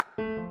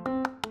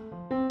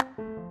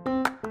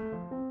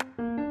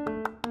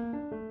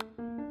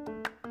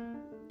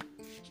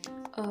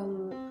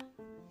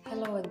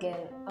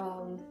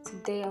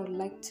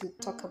to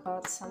talk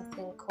about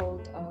something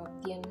called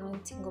the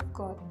anointing of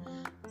God.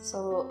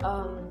 So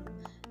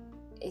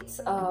it's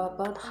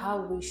about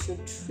how we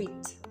should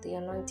treat the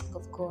anointing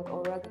of God,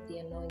 or rather the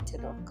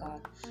anointed of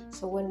God.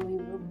 So when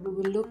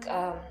we look,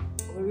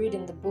 we read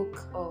in the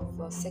book of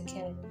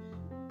 2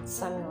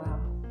 Samuel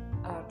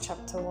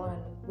chapter 1,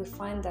 we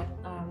find that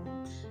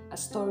a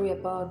story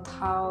about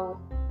how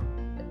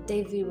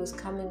David was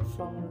coming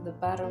from the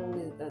battle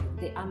with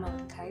the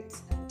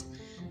Amalekites,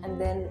 and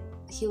then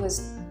he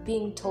was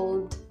being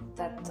told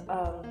that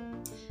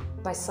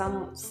by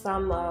some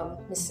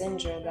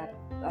messenger that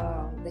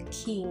the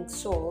king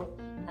Saul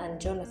and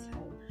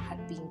Jonathan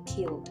had been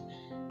killed,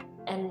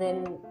 and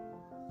then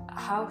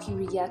how he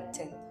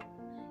reacted.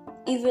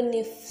 Even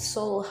if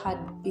Saul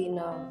had been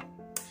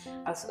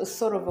a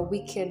sort of a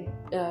wicked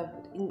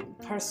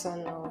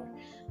person, or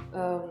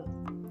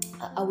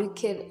a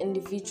wicked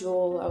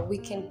individual, a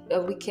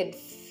wicked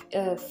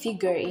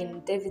figure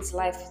in David's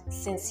life,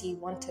 since he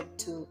wanted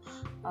to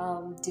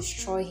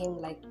destroy him,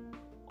 like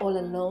all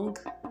along.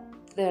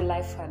 Their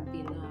life had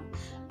been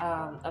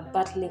a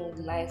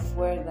battling life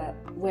where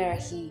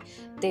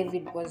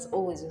David was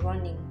always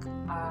running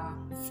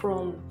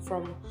from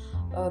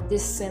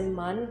this same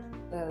man,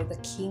 the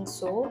king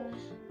Saul.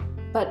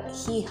 But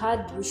he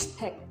had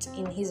respect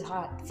in his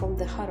heart. From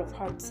the heart of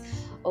hearts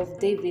of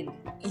David,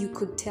 you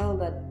could tell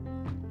that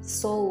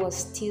Saul was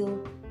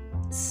still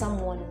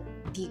someone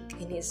big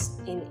in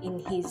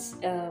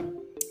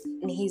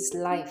his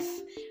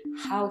life.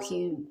 How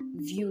he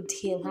viewed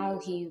him, how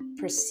he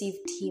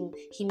perceived him,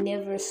 he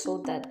never saw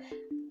that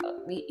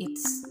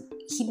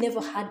he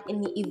never had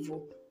any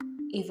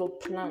evil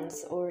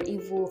plans or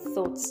evil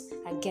thoughts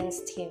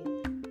against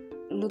him.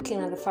 Looking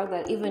at the fact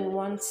that even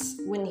once,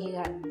 when he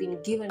had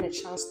been given a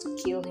chance to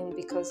kill him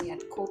because he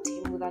had caught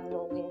him without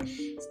knowing,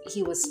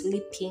 he was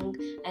sleeping,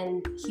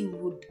 and he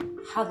would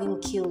have him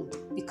killed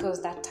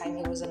because that time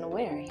he was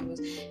unaware.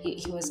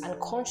 He was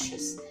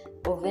unconscious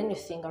of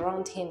anything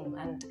around him,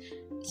 and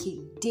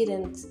he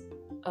didn't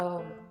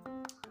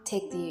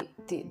take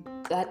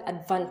that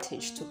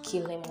advantage to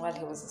kill him while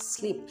he was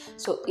asleep.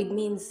 So it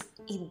means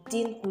it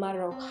didn't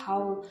matter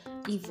how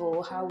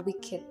evil, how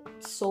wicked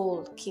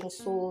King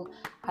Saul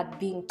had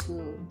been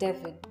to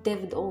David.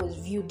 David always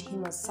viewed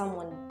him as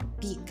someone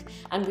big,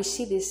 and we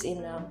see this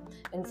in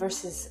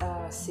verses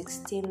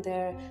 16.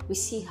 There we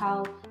see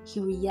how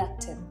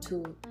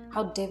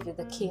David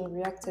the king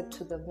reacted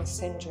to the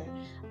messenger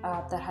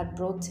that had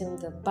brought him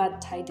the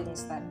bad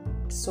tidings that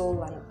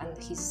Saul and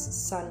his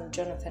son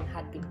Jonathan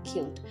had been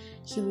killed.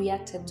 He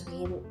reacted to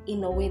him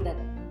in a way that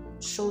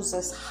shows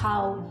us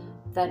how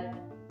that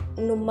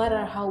no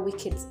matter how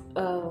wicked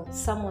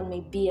someone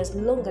may be, as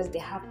long as they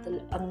have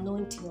the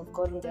anointing of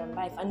God in their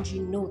life, and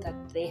you know that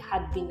they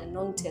had been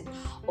anointed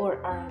or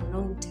are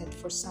anointed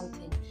for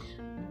something,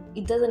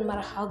 it doesn't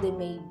matter how they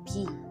may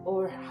be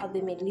or how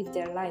they may live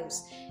their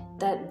lives.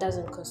 That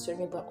doesn't concern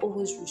me, but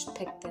always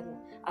respect them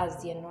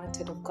as the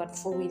anointed of God.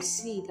 For we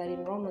see that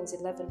in Romans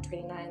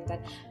 11:29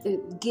 that the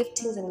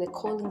giftings and the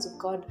callings of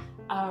God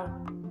are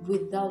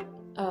without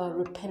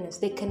repentance.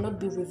 They cannot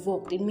be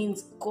revoked. It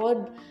means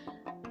God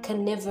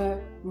can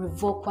never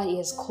revoke what he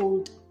has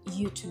called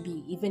you to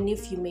be, even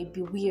if you may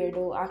be weird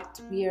or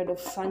act weird or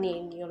funny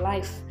in your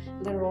life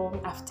later on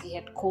after he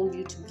had called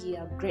you to be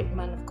a great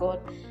man of God.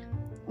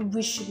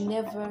 We should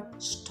never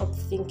stop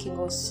thinking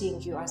or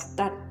seeing you as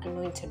that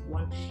anointed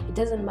one. It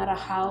doesn't matter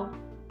how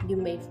you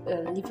may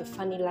live a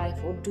funny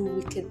life or do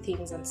wicked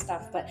things and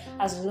stuff, but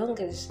as long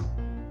as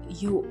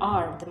you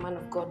are the man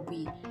of God,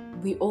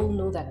 we all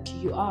know that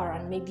you are,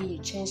 and maybe you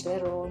change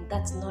later on.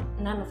 That's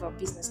none of our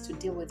business to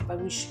deal with, but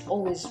we should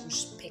always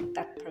respect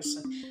that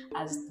person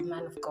as the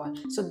man of God.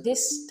 So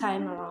this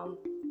time around,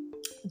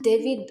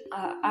 David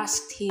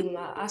asked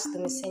the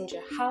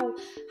messenger,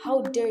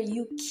 how dare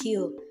you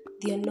kill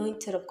the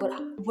anointed of God?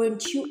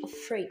 Weren't you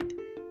afraid?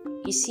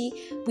 You see,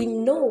 we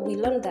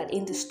learned that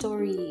in the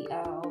story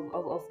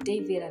of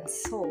David and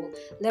Saul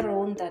later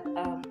on, that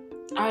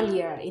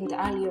in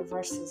the earlier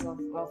verses of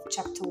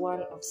chapter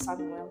 1 of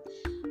Samuel,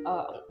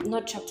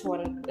 not chapter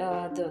 1,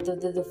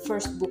 the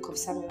first book of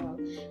Samuel,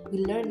 we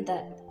learned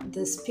that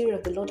the Spirit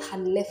of the Lord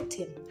had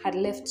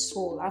left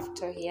Saul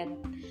after he had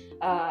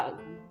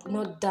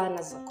not done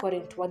as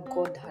according to what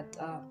God had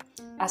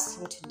asked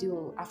him to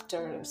do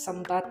after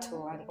some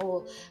battle and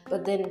all.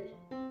 But then,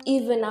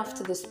 even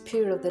after the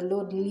Spirit of the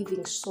Lord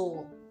leaving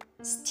Saul,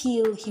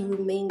 still he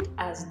remained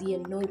as the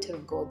anointed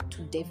of God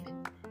to David.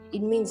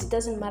 It means it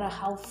doesn't matter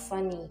how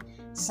funny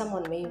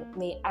someone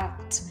may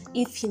act,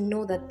 if you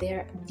know that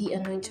they're the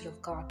anointed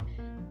of God,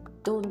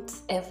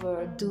 don't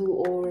ever do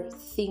or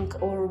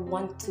think or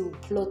want to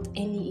plot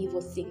any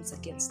evil things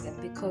against them,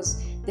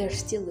 because they're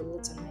still the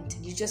Lord's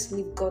anointed. You just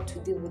leave God to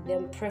deal with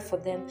them, pray for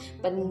them,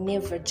 but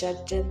never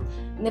judge them,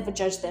 never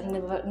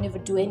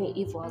do any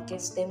evil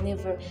against them,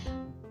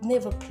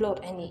 never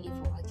plot any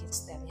evil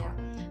against them. Yeah.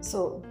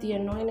 So the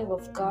anointing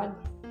of God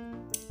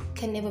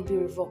can never be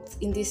revoked.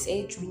 In this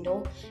age, we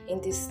know, in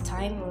this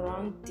time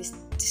around, this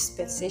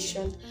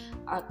dispensation,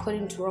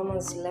 according to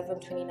Romans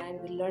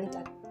 11:29, we learned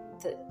that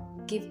the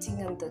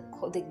gifting and the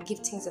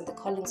giftings and the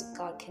callings of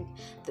God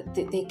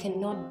they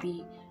cannot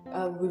be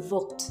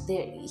revoked.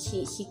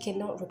 He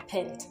cannot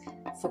repent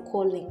for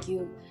calling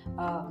you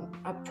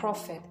a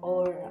prophet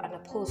or an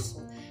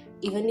apostle.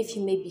 Even if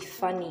you may be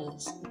funny,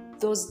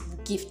 those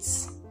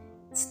gifts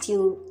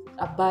still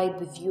abide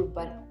with you,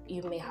 but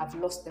you may have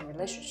lost the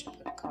relationship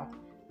with God,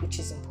 which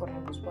is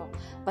important as well.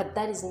 But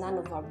that is none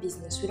of our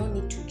business. We don't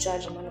need to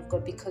judge a man of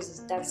God because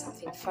he's done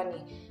something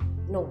funny.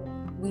 No,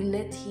 we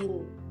let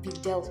him be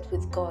dealt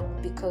with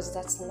God, because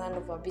that's none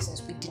of our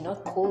business. We did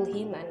not call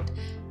him, and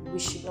we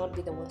should not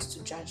be the ones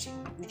to judge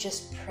him. We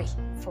just pray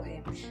for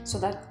him. So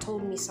that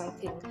told me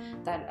something,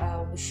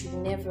 that we should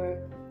never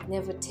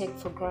take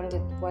for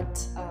granted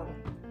what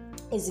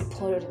is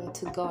important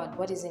to God.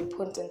 What is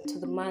important to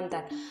the man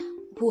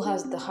who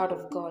has the heart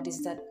of God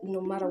is that no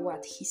matter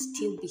what, he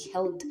still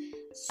beheld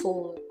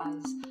Saul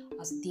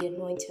as the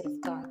anointed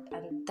of God,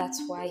 and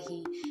that's why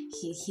he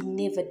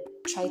never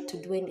tried to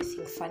do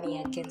anything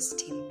funny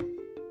against him.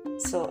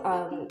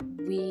 So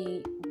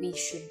we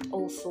should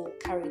also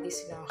carry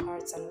this in our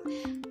hearts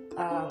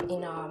and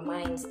in our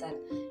minds, that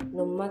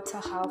no matter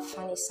how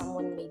funny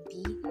someone may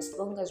be, as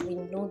long as we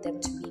know them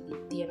to be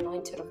the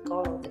anointed of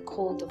God or the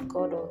called of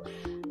God or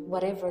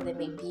whatever they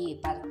may be,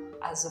 but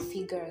as a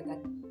figure that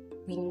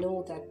we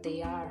know that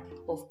they are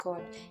of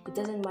God, it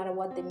doesn't matter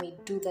what they may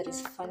do that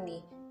is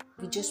funny.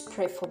 We just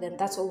pray for them.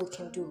 That's all we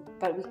can do.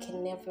 But we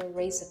can never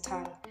raise a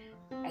tongue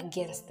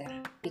against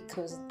them,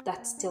 because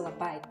that still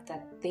abides,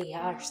 that they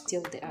are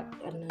still the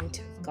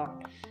anointed of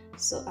God.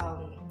 So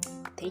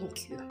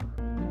thank you.